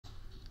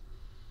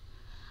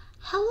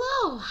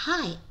Hello,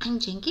 hi, I'm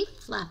Jinky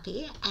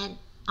Fluffy, and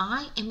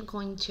I am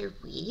going to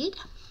read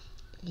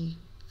a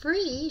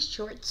free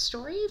short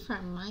story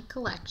from my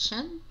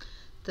collection,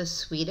 The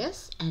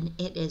Sweetest, and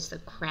it is The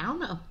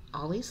Crown I've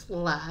Always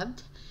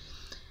Loved.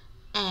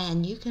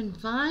 And you can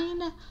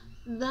find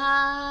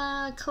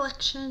the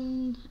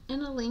collection in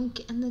a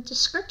link in the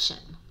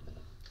description.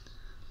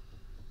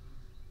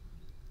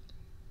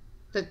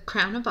 The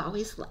Crown I've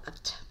Always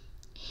Loved.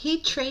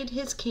 He'd trade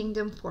his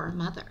kingdom for a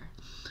mother.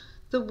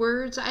 The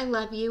words "I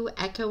love you"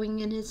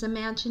 echoing in his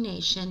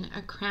imagination,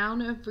 a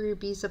crown of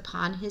rubies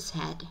upon his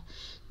head.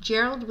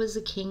 Gerald was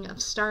a king of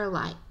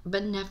starlight,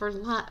 but never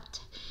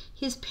loved.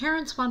 His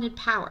parents wanted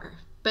power,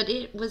 but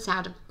it was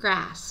out of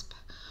grasp.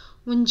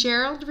 When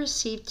Gerald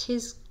received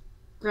his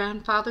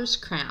grandfather's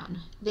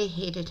crown, they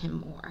hated him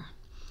more.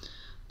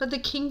 But the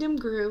kingdom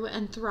grew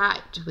and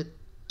thrived with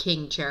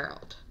King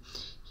Gerald.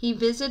 He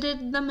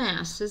visited the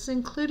masses,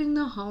 including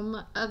the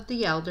home of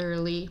the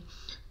elderly.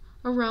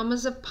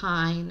 Aromas of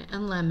pine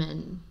and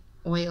lemon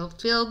oil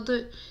filled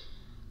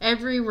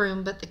every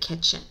room but the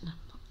kitchen.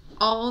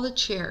 All the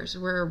chairs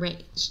were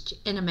arranged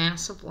in a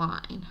massive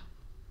line.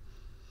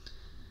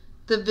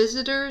 The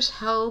visitors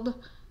held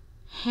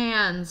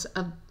hands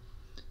of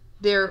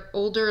their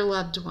older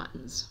loved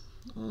ones.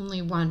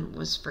 Only one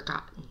was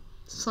forgotten,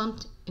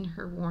 slumped in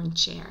her worn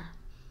chair.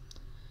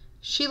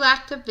 She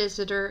lacked a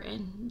visitor,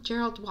 and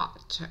Gerald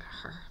walked to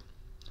her.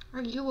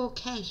 "Are you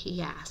okay?"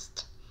 he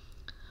asked.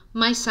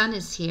 "My son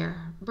is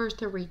here."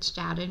 Bertha reached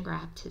out and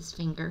grabbed his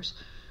fingers,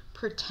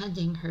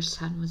 pretending her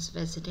son was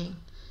visiting.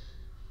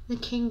 The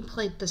king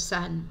played the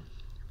son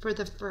for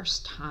the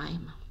first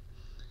time.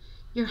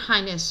 "Your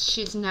Highness,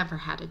 she's never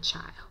had a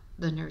child,"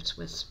 the nurse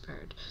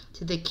whispered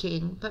to the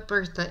king, "but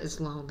Bertha is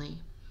lonely."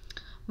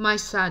 "My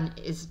son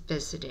is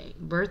visiting."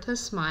 Bertha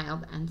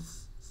smiled and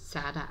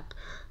sat up.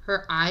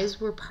 Her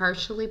eyes were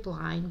partially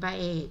blind by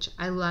age.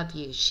 "I love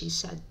you," she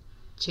said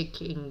to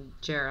King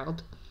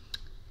Gerald.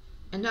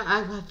 "And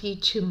I love you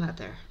too,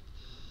 Mother."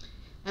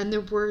 And their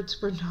words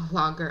were no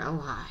longer a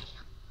lie.